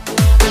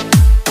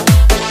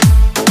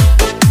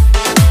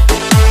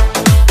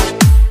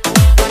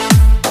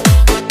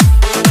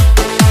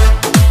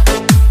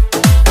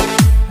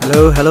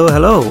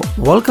Hello.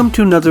 Welcome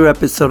to another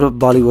episode of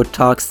Bollywood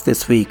Talks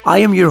this week. I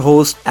am your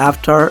host,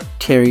 Avatar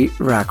Terry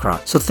Rakra.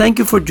 So thank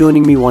you for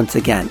joining me once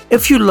again.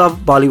 If you love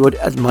Bollywood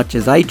as much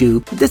as I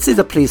do, this is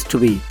a place to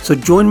be. So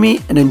join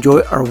me and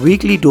enjoy our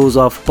weekly dose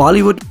of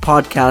Bollywood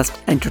podcast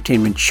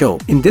entertainment show.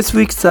 In this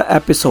week's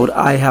episode,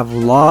 I have a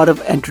lot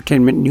of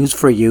entertainment news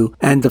for you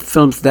and the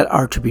films that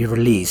are to be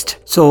released.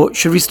 So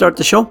should we start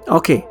the show?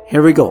 Okay,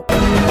 here we go.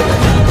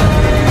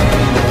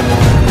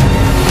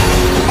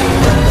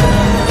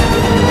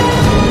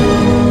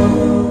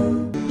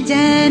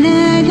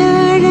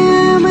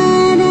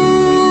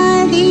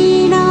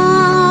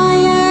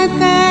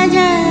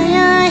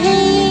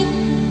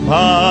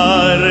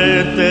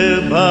 Bharat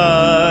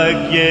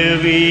भाग्य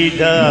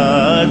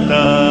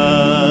विधाता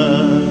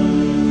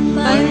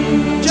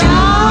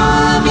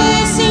पंजाब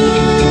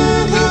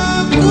सिंध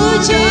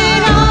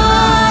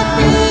गुजरात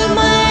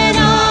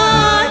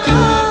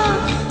मराठा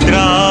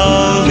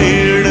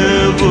द्राविड़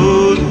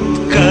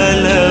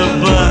उत्कल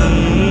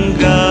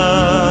बंगा.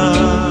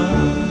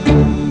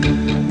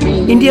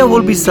 India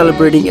will be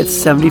celebrating its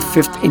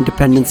 75th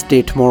Independence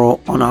Day tomorrow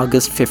on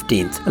August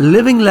 15th.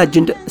 Living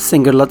legend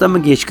singer Lata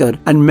Mangeshkar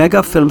and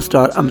mega film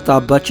star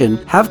Amitabh Bachchan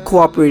have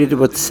cooperated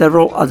with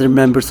several other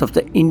members of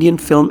the Indian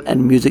film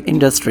and music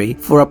industry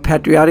for a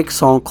patriotic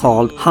song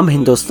called Hum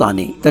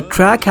Hindustani. The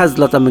track has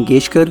Lata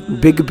Mangeshkar,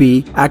 Big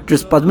B,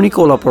 actress Padmini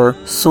Kolhapur,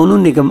 Sonu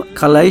Nigam,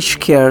 Kailash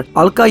Kher,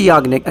 Alka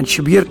Yagnik and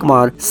Shabir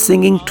Kumar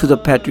singing to the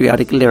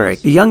patriotic lyric.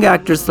 Young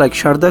actors like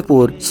Shraddha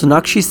Kapoor,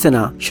 Sonakshi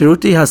Sinha,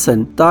 Shruti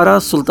Hassan, Tara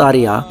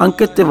Sultaria,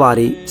 Ankit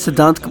Tiwari,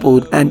 Siddhant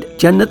Kapoor and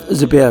Jannat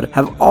Zubair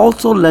have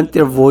also lent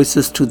their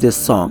voices to this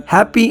song.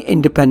 Happy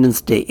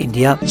Independence Day,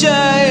 India.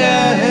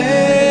 Jaya hai,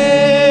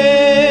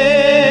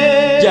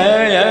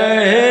 Jaya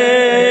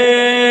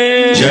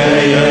hai,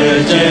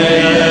 Jaya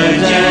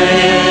Jaya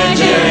Jaya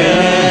Jaya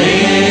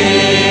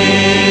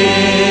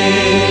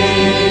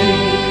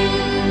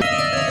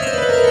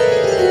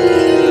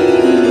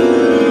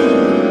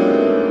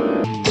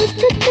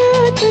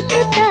तू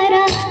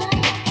तारा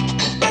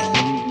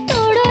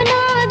तोड़ो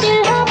ना दिल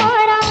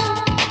हमारा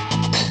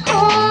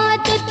हाँ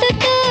तू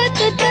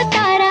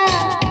तारा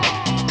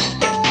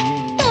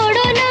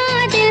तोड़ो ना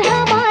दिल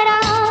हमारा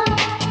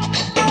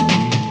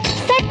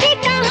सच्ची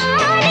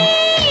कहानी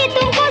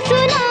तुमको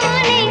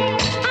सुनाने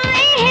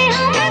आए हैं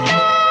हम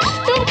तो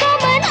तुमको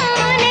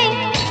मनाने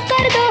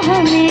कर दो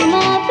हमें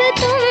माफ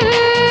तुम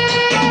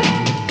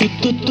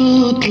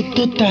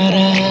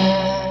तारा.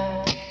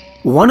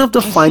 One of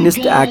the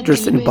finest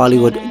actors in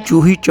Bollywood,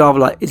 Juhi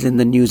Chawla, is in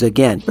the news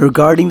again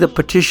regarding the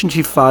petition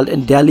she filed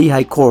in Delhi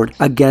High Court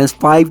against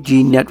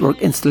 5G network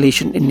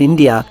installation in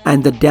India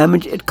and the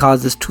damage it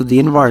causes to the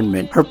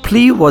environment. Her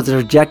plea was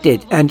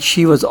rejected and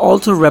she was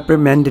also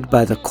reprimanded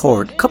by the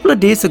court. A couple of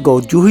days ago,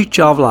 Juhi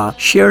Chawla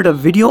shared a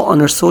video on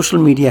her social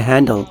media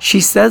handle. She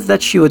says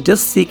that she was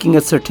just seeking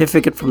a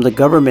certificate from the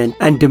government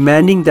and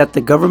demanding that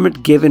the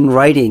government give in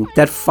writing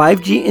that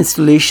 5G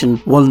installation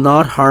will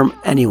not harm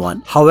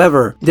anyone.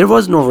 However, there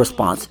was no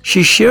response.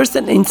 She shares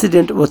an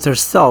incident with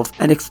herself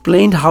and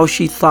explained how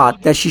she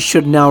thought that she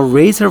should now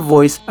raise her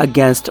voice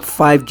against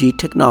 5G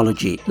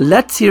technology.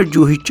 Let's hear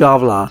Juhi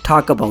Chawla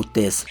talk about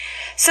this.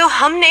 So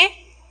हमने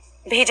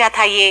भेजा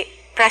था ये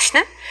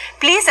प्रश्न.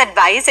 Please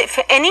advise if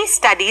any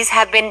studies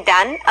have been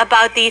done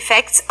about the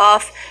effects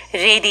of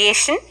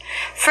radiation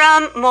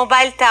from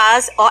mobile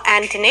towers or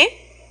antennae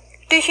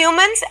to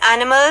humans,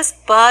 animals,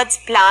 birds,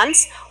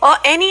 plants or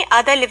any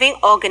other living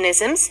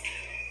organisms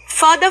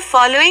for the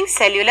following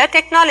cellular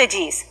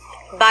technologies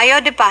by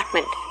your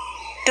department: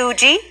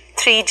 2G,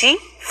 3G,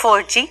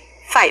 4G,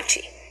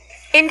 5G.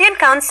 Indian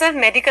Council of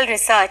Medical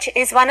Research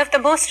is one of the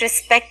most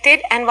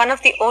respected and one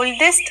of the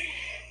oldest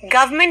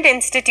government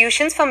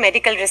institutions for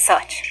medical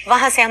research.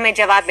 वहाँ से हमें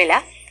जवाब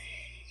मिला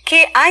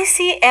कि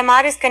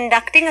ICMR is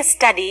conducting a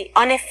study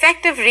on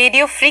effective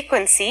radio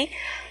frequency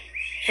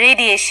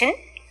radiation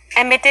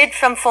emitted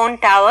from phone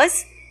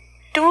towers,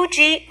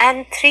 2G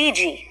and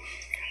 3G.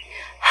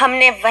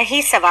 हमने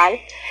वही सवाल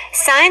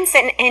science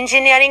and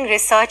engineering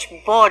research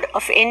board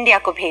of India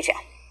को भेजा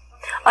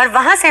और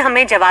वहां से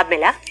हमें जवाब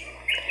मिला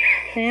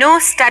no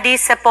study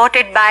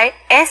supported by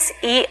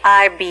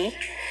SERB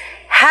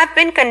have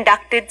been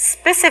conducted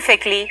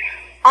specifically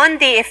on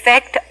the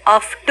effect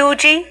of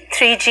 2G,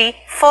 3G,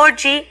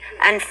 4G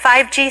and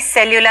 5G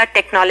cellular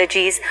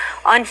technologies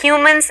on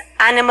humans,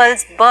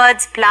 animals,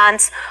 birds,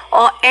 plants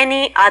or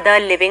any other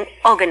living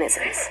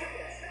organisms.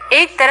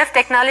 एक तरफ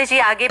टेक्नोलॉजी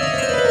आगे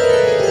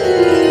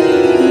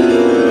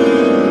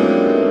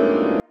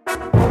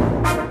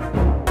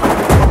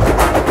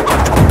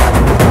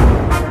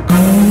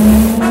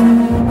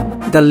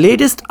The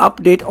latest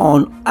update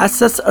on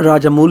S.S.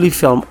 Rajamouli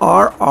film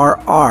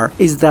RRR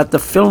is that the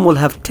film will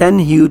have 10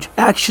 huge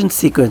action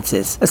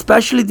sequences.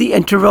 Especially the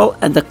interval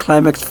and the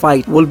climax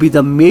fight will be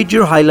the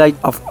major highlight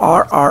of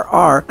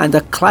RRR, and the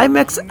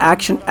climax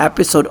action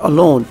episode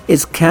alone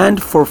is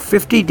canned for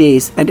 50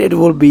 days, and it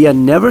will be a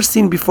never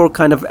seen before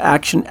kind of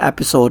action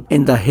episode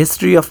in the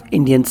history of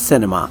Indian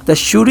cinema. The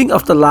shooting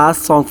of the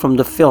last song from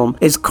the film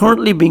is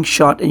currently being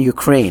shot in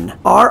Ukraine.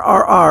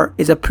 RRR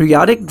is a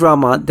periodic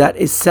drama that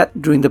is set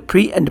during the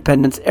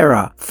pre-independence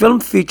era. Film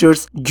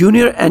features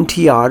Junior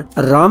NTR,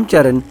 Ram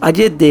Charan,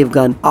 Ajay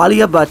Devgan,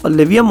 Alia Bhatt,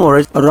 Olivia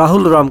Morris,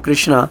 Rahul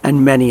Ramakrishna,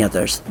 and many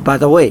others. By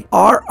the way,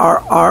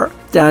 RRR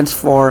stands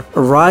for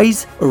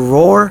Rise,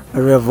 Roar,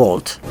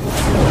 Revolt.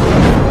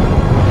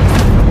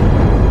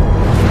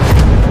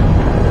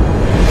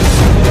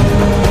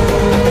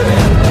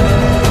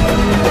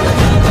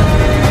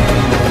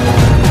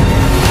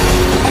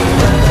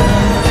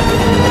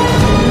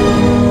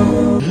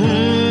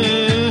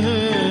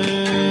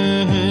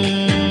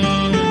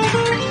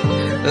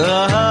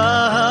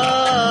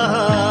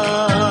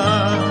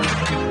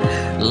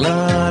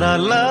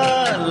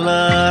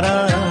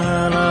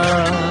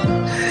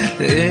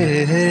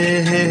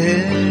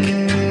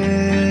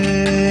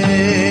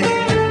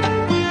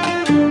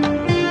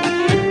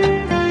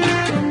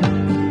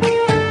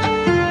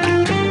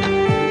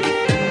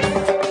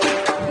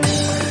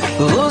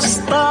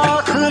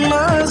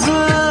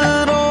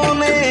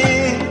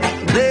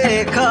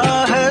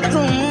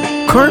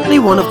 Currently,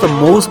 one of the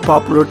most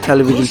popular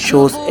television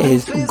shows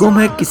is Gum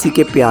Hai Kisi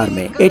Ke Pyar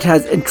Mein. It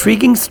has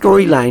intriguing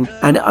storyline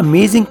and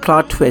amazing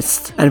plot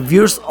twists, and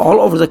viewers all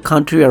over the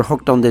country are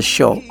hooked on this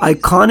show.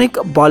 Iconic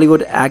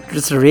Bollywood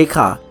actress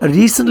Rekha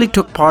recently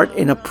took part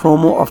in a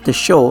promo of the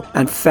show,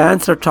 and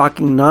fans are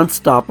talking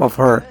non-stop of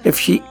her if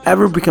she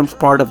ever becomes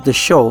part of the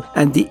show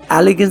and the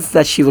elegance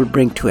that she will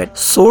bring to it.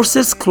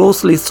 Sources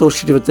closely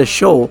associated with the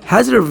show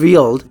has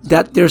revealed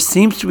that there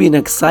seems to be an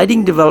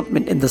exciting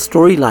development in the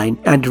storyline,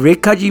 and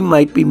Rekha ji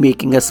might be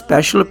making a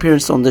special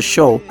appearance on the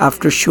show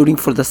after shooting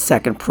for the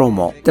second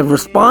promo. The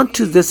response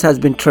to this has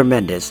been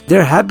tremendous.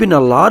 There have been a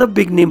lot of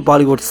big-name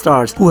Bollywood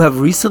stars who have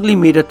recently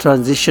made a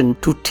transition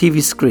to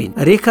TV screen.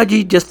 Rekha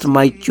ji just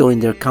might join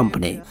their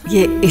company.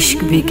 ये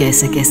इश्क भी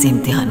कैसे कैसे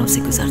इम्तिहानों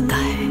से गुजरता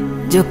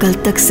है, जो कल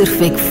तक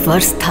सिर्फ एक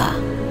फर्ज था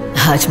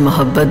आज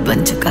मोहब्बत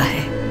बन चुका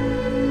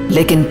है।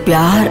 लेकिन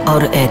प्यार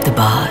और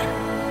एतबार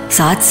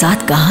साथ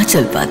साथ कहाँ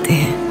चल पाते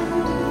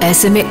हैं।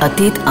 ऐसे में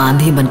अतीत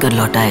आंधी बनकर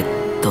लौटाए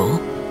तो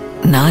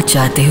ना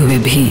चाहते हुए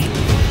भी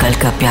कल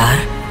का प्यार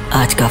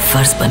आज का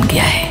फर्ज बन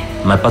गया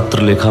है। मैं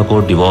पत्र लेखा को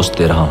डिवोर्स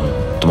दे रहा हूँ,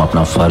 तुम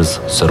अपना फर्ज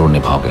जरूर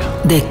निभाओगे।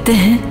 देखते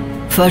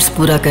हैं फर्ज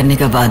पूरा करने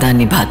का वादा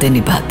निभाते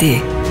निभाते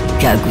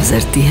क्या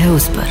गुजरती है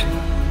उस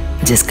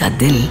पर जिसका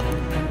दिल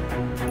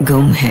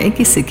गुम है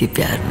किसी के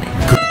प्यार में।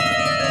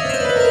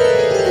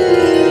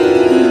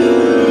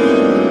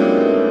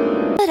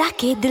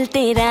 राखे दिल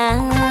तेरा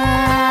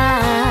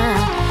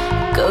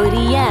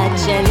कोरिया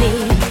चले,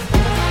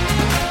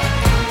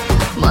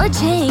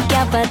 मुझे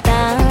क्या पता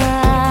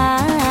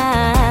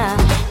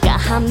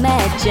कहाँ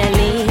मैं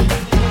चले।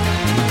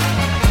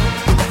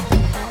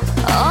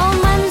 ओ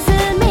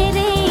मंजिल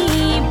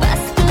मेरी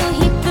बस तू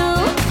ही तू,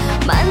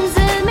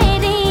 मंजिल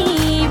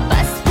मेरी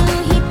बस तू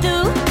ही तू,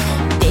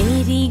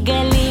 तेरी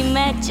गली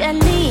में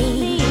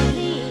चली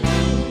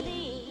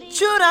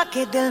चुरा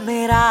के दिल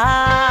मेरा।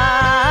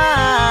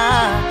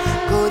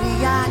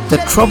 The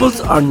troubles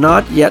are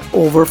not yet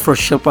over for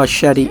Shilpa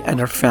Shetty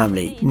and her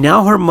family.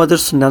 Now her mother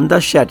Sunanda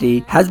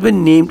Shetty has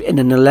been named in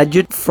an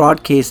alleged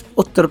fraud case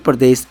Uttar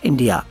Pradesh,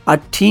 India. A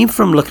team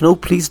from Lucknow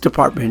Police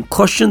Department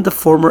questioned the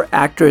former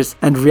actress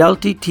and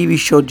reality TV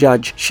show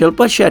judge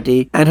Shilpa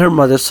Shetty and her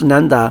mother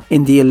Sunanda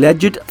in the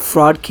alleged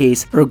fraud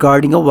case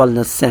regarding a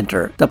wellness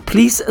center. The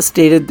police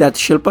stated that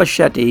Shilpa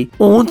Shetty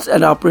owns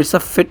and operates a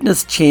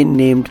fitness chain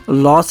named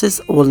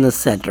Losses Wellness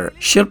Center.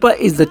 Shilpa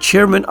is the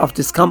chairman of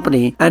this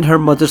company and her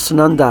mother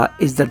Sunanda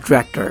is the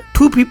director.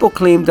 Two people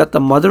claim that the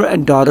mother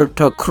and daughter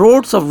took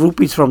crores of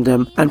rupees from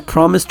them and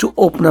promised to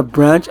open a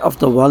branch of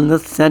the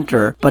wellness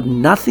center, but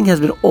nothing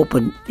has been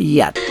opened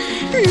yet.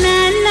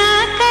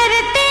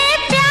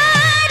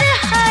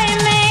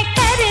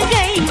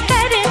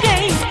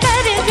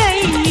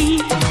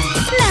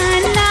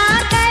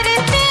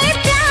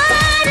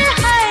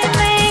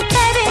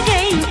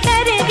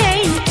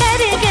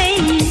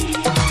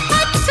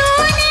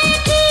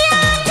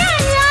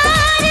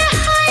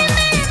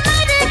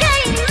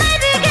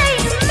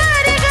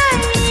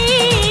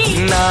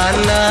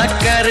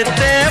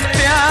 करते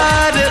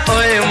प्यार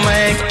ओए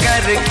मैं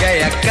कर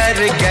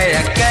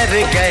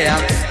गया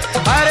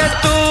अरे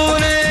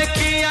तूने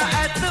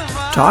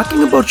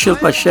Talking about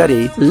Shilpa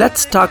Shetty,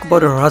 let's talk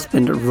about her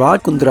husband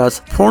Raj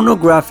Kundra's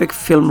pornographic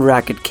film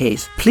racket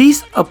case.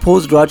 Police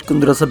opposed Raj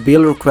Kundra's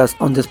bail request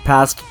on this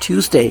past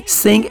Tuesday,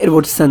 saying it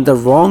would send the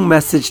wrong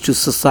message to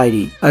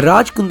society.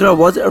 Raj Kundra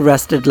was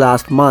arrested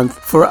last month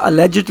for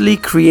allegedly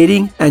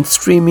creating and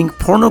streaming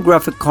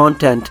pornographic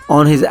content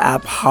on his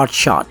app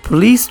Hotshot.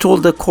 Police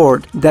told the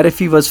court that if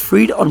he was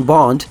freed on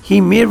bond, he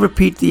may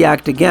repeat the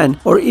act again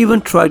or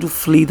even try to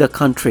flee the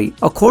country.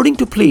 According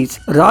to police,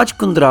 Raj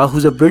Kundra,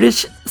 who's a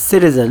British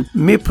citizen,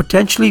 may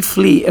potentially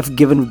flee if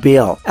given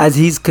bail. As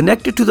he's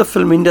connected to the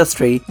film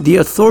industry, the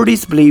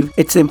authorities believe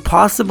it's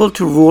impossible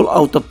to rule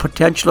out the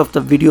potential of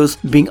the videos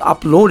being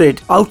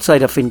uploaded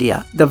outside of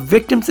India. The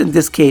victims in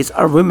this case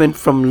are women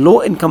from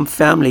low-income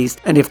families,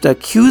 and if the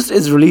accused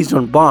is released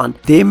on bond,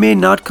 they may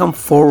not come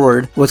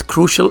forward with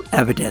crucial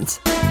evidence.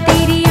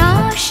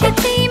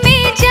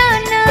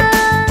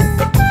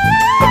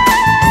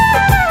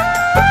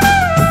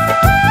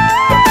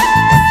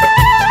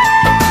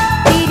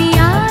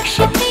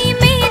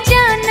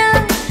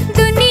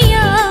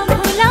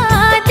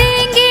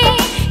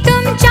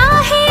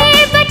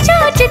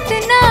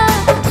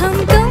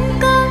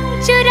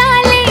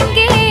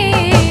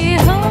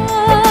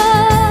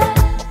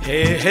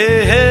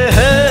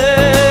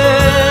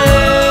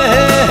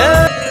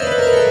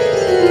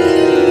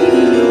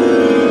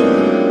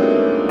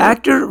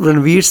 Actor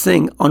Ranveer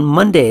Singh on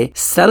Monday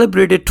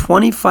celebrated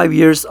 25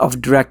 years of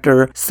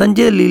director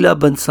Sanjay Leela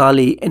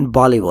Bhansali in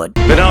Bollywood.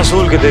 बिना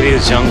असूल के तेरी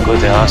इस जंग को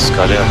इतिहास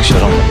काले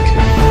अक्षरों में लिखे।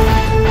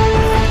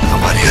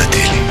 हमारी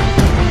हथेली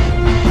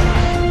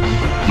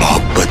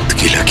मोहब्बत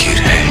की लकीर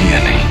है या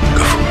नहीं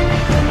गफूर?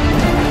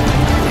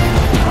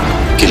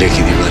 किले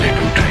की दीवारें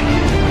टूट रही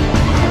हैं,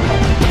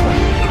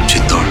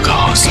 चित्तौड़ का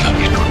हौसला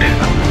भी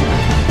टूटेगा।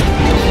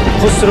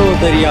 खुसरो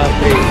दरिया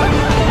पे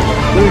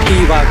उल्टी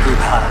वाकी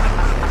धार,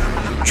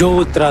 जो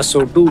उतरा सो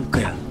डूब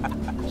गया,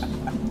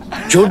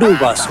 जो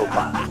डूबा सो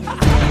पार।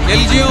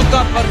 एलजीओ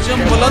का परचम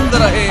बुलंद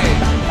रहे।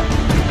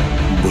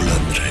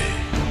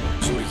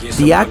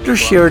 The actor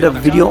shared a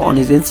video on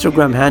his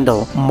Instagram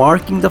handle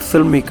marking the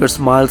filmmaker's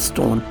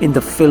milestone in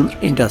the film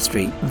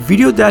industry.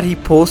 Video that he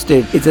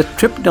posted is a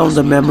trip down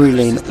the memory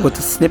lane with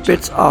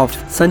snippets of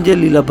Sanjay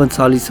Leela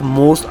Bhansali's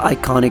most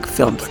iconic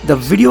films. The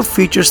video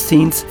features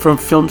scenes from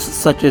films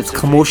such as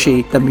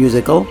Khamoshi the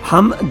musical,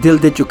 Hum Dil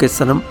De Chuke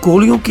Sanam,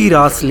 Goliyon Ki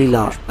Ras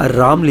Leela,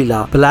 Ram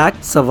Leela, Black,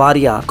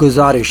 Sawariya,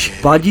 Guzarish,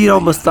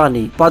 Bajirao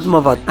Mastani,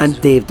 Padmavat and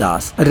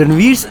Devdas.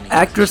 Ranveer's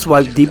actress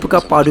wife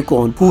Deepika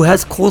Padukone, who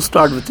has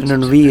co-starred with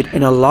Ranveer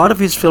in a lot of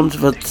his films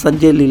with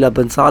Sanjay Leela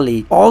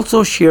Bhansali,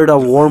 also shared a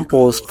warm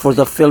post for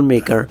the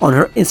filmmaker on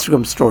her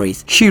Instagram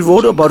stories. She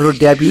wrote about her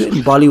debut in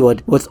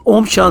Bollywood with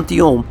Om Shanti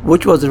Om,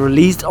 which was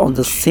released on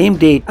the same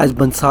date as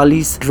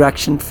Bhansali's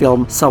direction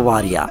film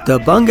Sawariya. The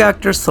Bang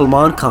actor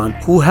Salman Khan,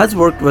 who has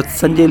worked with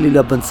Sanjay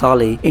Leela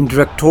Bhansali in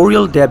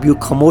directorial debut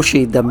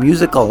Khamoshi the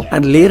musical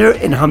and later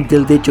in Hum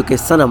Dil De Chuke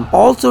Sanam,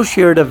 also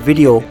shared a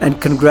video and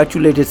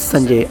congratulated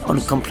Sanjay on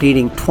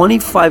completing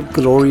 25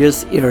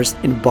 glorious years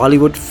in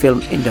Bollywood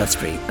film industry.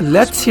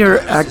 Let's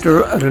hear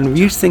actor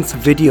Ranveer Singh's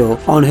video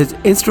on his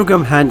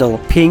Instagram handle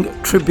paying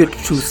tribute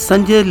to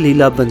Sanjay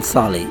Leela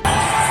Bhansali.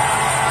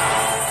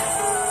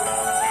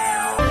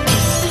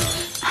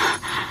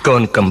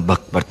 कौन कम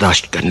वक्त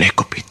बर्दाश्त करने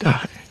को पीता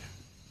है?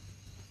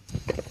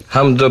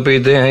 हम तो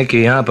पीते हैं कि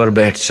यहाँ पर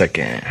बैठ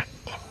सकें,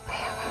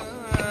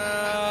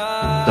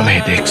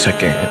 तुम्हें देख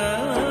सकें,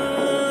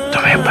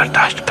 तुम्हें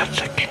बर्दाश्त कर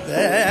सकें।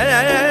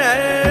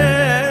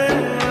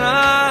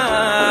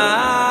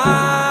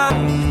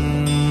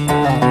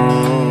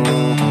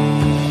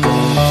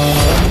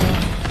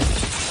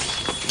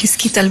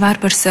 किसकी तलवार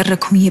पर सर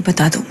रखूं ये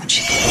बता दो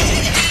मुझे।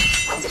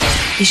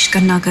 इश्क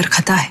करना अगर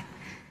खता है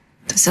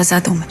तो सजा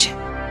दो मुझे।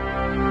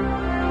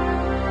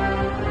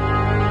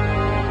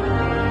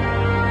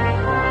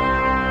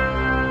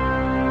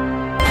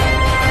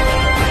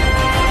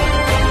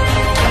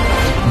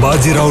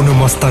 बाजीराव ने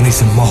मस्तानी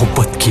से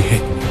मोहब्बत की है,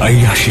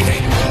 अय्याशी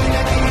नहीं।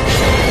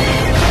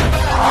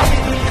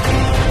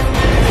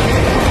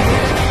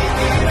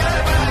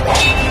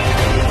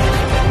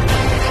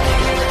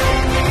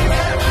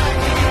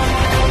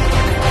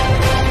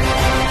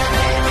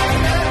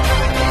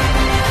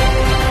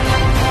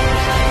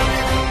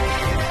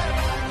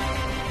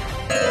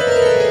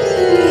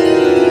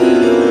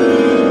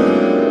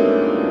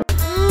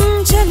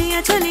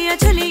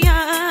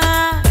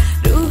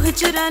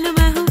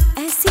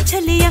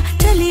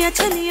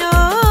 छलिया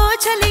ओ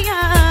छलिया,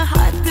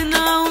 हाथ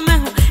नाव मैं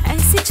हूँ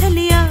ऐसी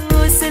छलिया,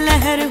 ओस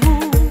लहर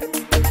हूँ,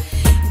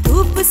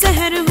 धूप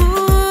सहर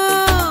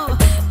हूँ,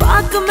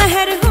 पाक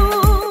महर हूँ,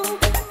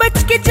 बच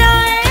के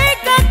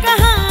जाएगा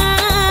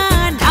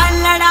कहाँ? ना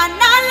लड़ा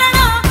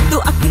तू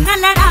अख न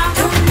लड़ा,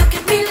 don't look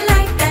at me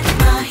like that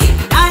माही।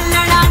 ना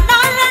लड़ा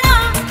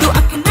तू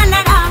अख न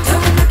लड़ा,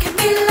 don't look at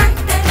me like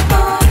that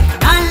boy।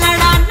 ना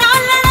लड़ा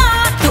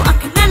तू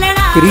अख न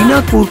लड़ा। He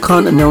Kareena Kapoor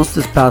Khan announced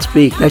this past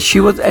week that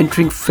she was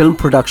entering film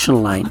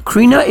production line.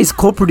 Kareena is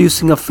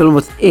co-producing a film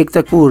with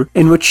Ekta Kapoor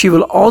in which she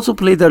will also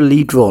play the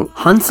lead role.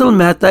 Hansal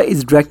Mehta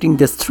is directing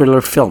this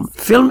thriller film.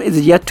 Film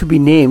is yet to be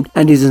named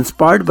and is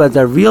inspired by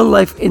the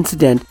real-life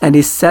incident and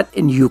is set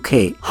in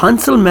UK.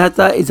 Hansal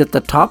Mehta is at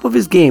the top of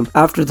his game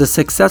after the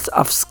success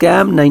of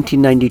Scam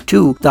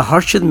 1992, the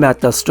Harshad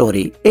Mehta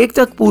story.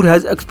 Ekta Kapoor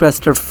has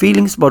expressed her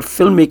feelings about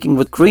filmmaking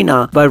with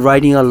Kareena by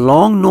writing a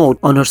long note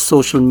on her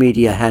social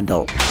media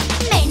handle.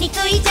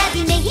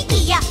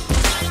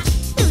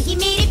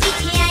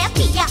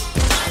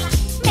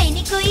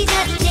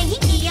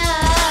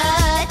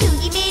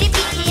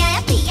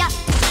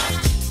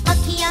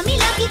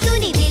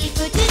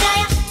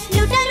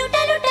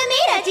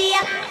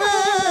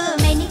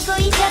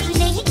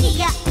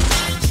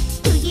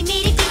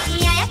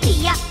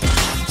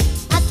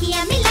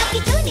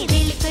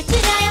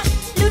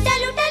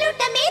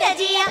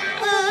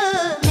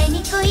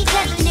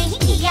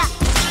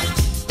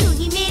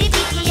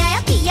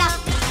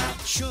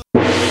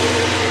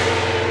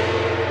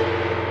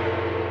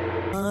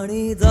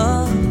 पानी दा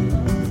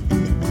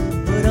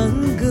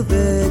रंग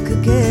वेख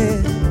के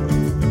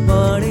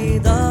पानी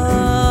दा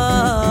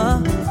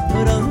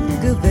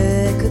रंग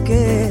वेख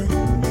के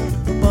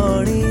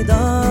पानी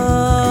दा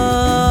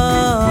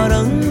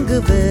रंग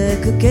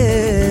वेख के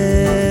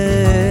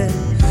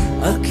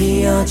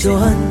अखियां चो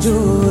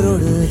हंजूर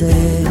उड़दे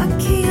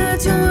अखियां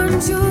चो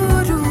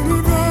हंजूर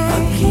उड़दे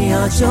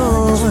अखियां चो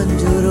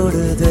हंजूर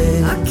उड़दे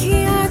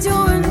अखियां चो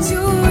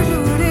हंजूर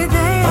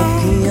उड़दे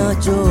अखियां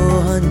चो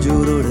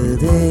हंजूर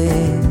उड़दे.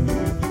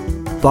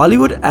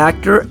 Bollywood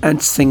actor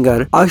and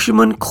singer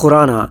Ayushmann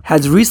Khurrana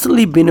has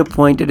recently been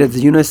appointed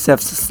as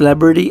UNICEF's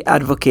celebrity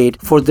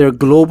advocate for their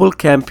global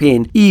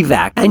campaign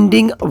EVAC,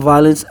 Ending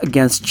Violence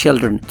Against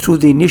Children, through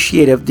the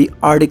initiative the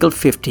Article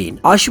 15.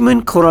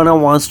 Ayushmann Khurrana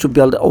wants to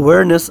build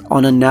awareness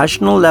on a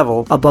national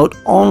level about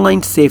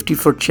online safety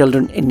for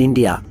children in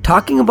India.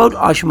 Talking about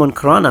Ayushmann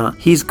Khurrana,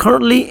 he is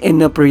currently in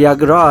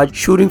Prayagraj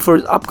shooting for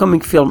his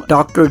upcoming film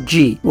Dr.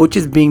 G, which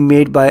is being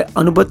made by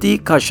Anubhati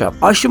Kashyap.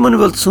 Ayushmann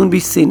will soon be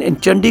seen in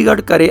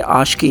Chandigarh Kare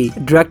Aashki,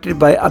 directed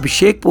by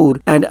Abhishek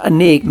Kapoor, and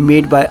Anek,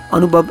 made by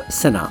Anubhav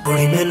Sinha.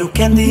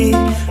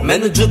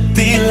 मैनू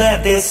जुत्ती ले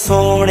दे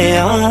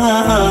सोनिया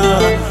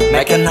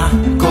मैं कहना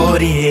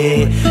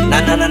गोरीए ना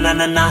ना ना ना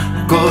ना ना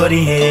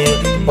गोरीए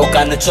ओ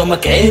कन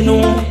चमके नू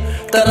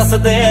तरस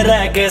दे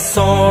रह गए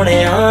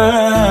सोनिया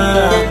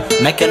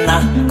मैं कहना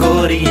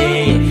गोरीए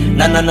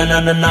ना ना ना ना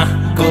ना ना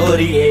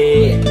गोरीए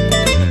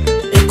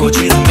एको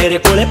चीज मेरे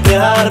कोले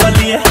प्यार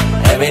वाली है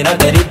एवें ना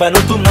गरीबां नू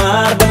तू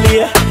मार बली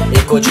है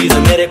एको चीज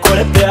मेरे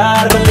कोले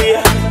प्यार वाली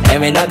है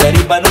एवें ना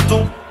गरीबां नू तू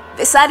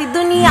सारी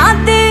दुनिया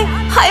दे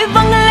हाय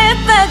बंगले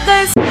पे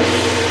गए.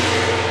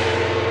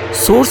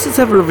 Sources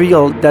have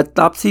revealed that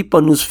Taapsee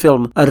Pannu's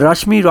film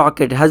Rashmi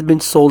Rocket has been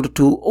sold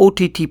to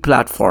OTT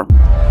platform.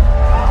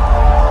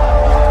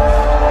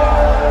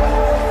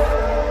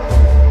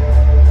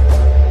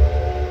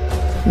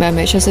 मैं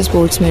हमेशा से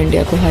स्पोर्ट्स में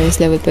इंडिया को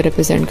हाईएस्ट लेवल पर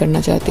रिप्रेजेंट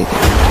करना चाहती थी.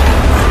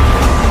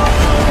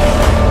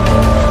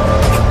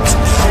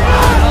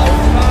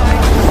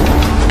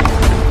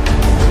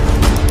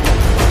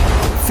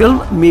 Film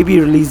may be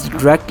released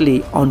directly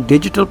on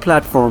digital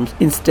platforms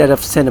instead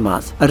of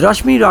cinemas.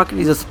 Rashmi Rocket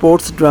is a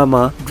sports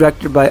drama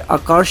directed by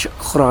Akash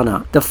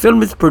Khurrana. The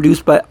film is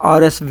produced by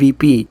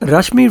RSVP.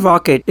 Rashmi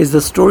Rocket is the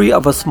story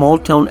of a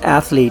small-town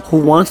athlete who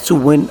wants to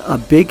win a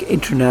big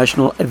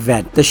international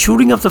event. The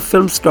shooting of the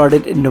film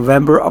started in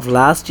November of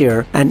last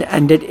year and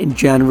ended in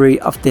January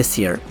of this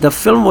year. The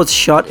film was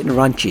shot in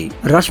Ranchi.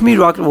 Rashmi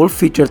Rocket will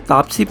feature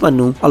Taapsee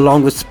Pannu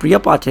along with Priya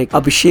Pathak,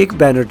 Abhishek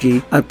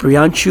Banerjee, and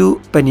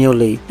Priyanshu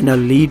Paniole in a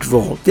lead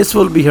role. This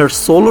will be her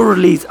solo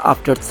release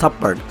after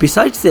Thappad.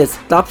 Besides this,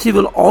 Taapsee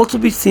will also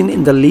be seen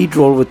in the lead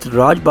role with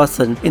Raj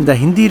Bassan in the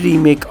Hindi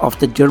remake of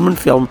the German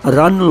film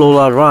Run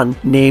Lola Run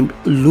named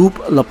Loop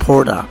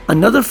Laporta.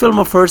 Another film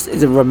of hers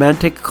is a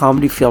romantic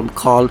comedy film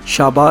called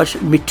Shabash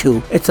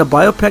Mittu. It's a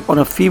biopic on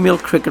a female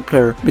cricket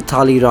player,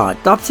 Mithali Raj.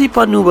 Taapsee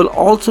Pannu will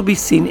also be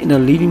seen in a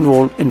leading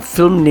role in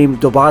film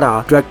named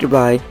Dobara, directed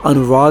by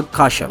Anurag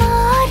Kashyap.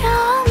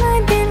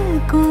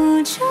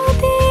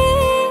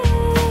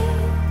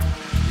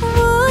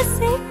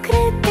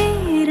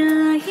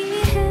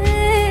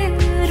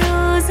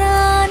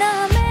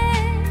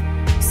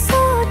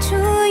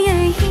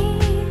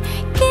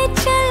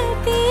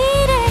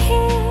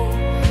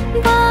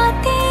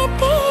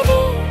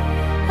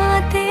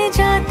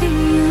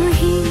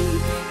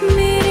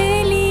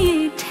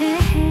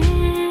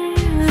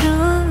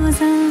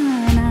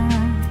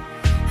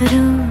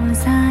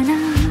 रोजाना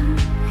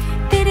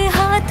तेरे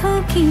हाथों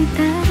की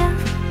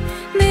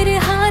तरफ मेरे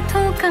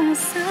हाथों का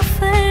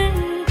सफर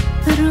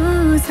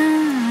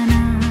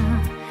रोजाना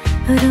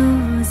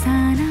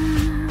रोजाना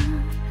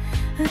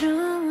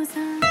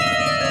रोजाना.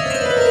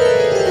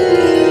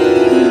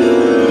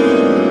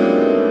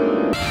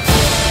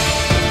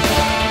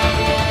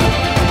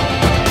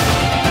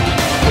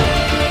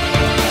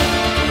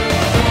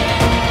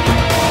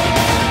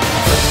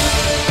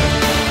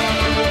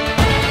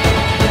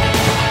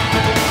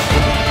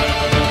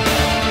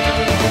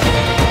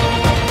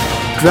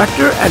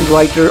 Director and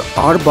writer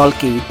R.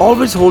 Balki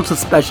always holds a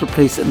special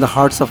place in the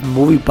hearts of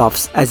movie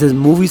buffs as his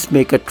movies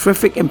make a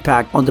terrific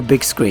impact on the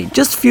big screen.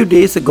 Just a few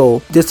days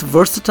ago, this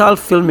versatile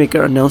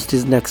filmmaker announced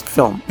his next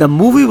film. The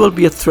movie will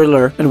be a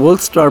thriller and will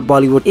star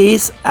Bollywood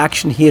ace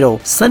action hero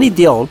Sunny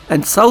Deol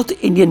and South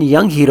Indian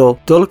young hero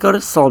Dulquer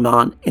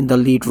Salmaan in the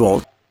lead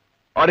role.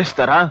 और इस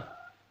तरह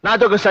ना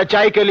तो कोई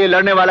सच्चाई के लिए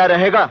लड़ने वाला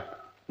रहेगा,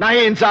 ना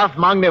ही इंसाफ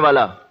मांगने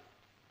वाला,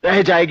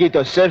 रह जाएगी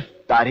तो सिर्फ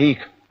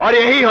तारीख। और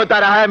यही होता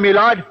रहा है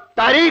मिलॉर्ड,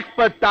 तारीख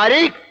पर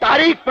तारीख,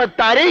 तारीख पर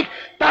तारीख,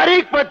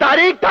 तारीख पर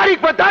तारीख,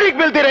 तारीख पर तारीख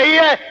मिलती रही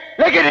है,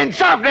 लेकिन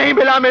इंसाफ नहीं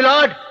मिला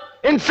मिलॉर्ड,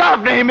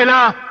 इंसाफ नहीं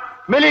मिला।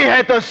 मिली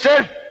है तो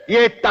सिर्फ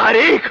ये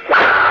तारीख।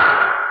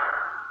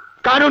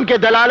 कानून के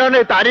दलालों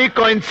ने तारीख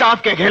को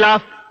इंसाफ के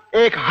खिलाफ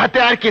एक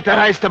हथियार की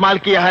तरह इस्तेमाल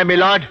किया है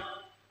my lord.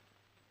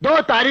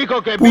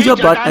 Pooja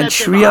Bhatt and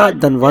Shreya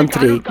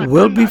Dhanvantare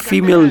will be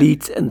female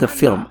leads in the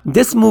film.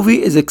 This movie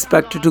is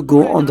expected to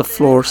go on the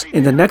floors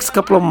in the next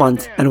couple of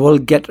months and will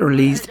get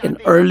released in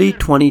early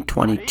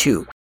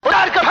 2022.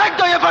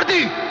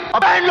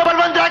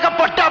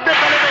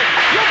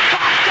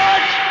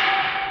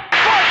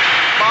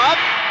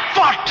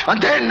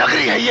 Andher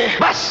Nagari है ये,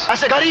 बस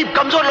ऐसे गरीब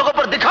कमजोर लोगों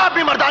पर दिखा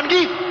अपनी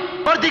मर्दानगी,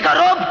 वर्दी का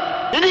रोब,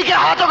 इन्हीं के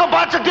हाथों को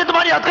बांध सकती है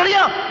तुम्हारी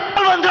हथकड़ियां,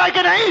 बलवंत राय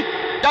के नहीं।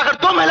 जाकर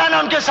तुम हिलाना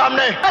उनके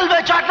सामने,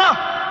 अलवे चाटना,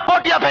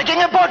 पोटियां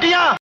फेंकेंगे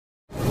पोटियां।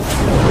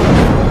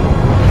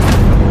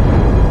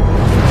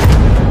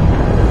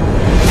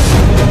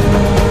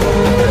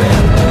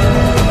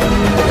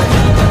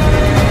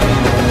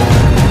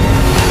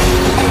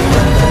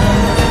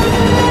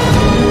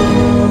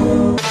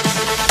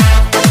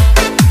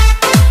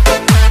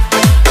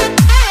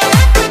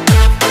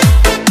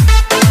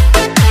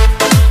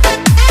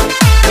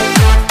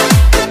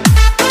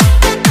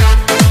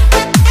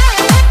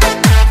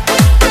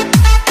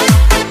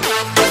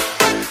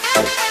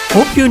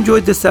 Hope you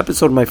enjoyed this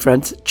episode, my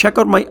friends. Check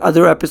out my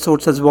other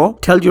episodes as well.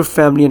 Tell your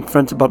family and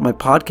friends about my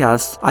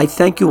podcast. I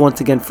thank you once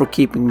again for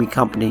keeping me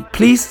company.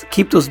 Please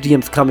keep those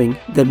DMs coming.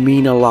 They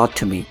mean a lot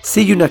to me.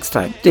 See you next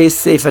time. Stay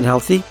safe and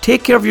healthy.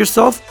 Take care of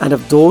yourself and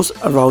of those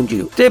around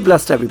you. Stay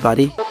blessed,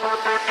 everybody.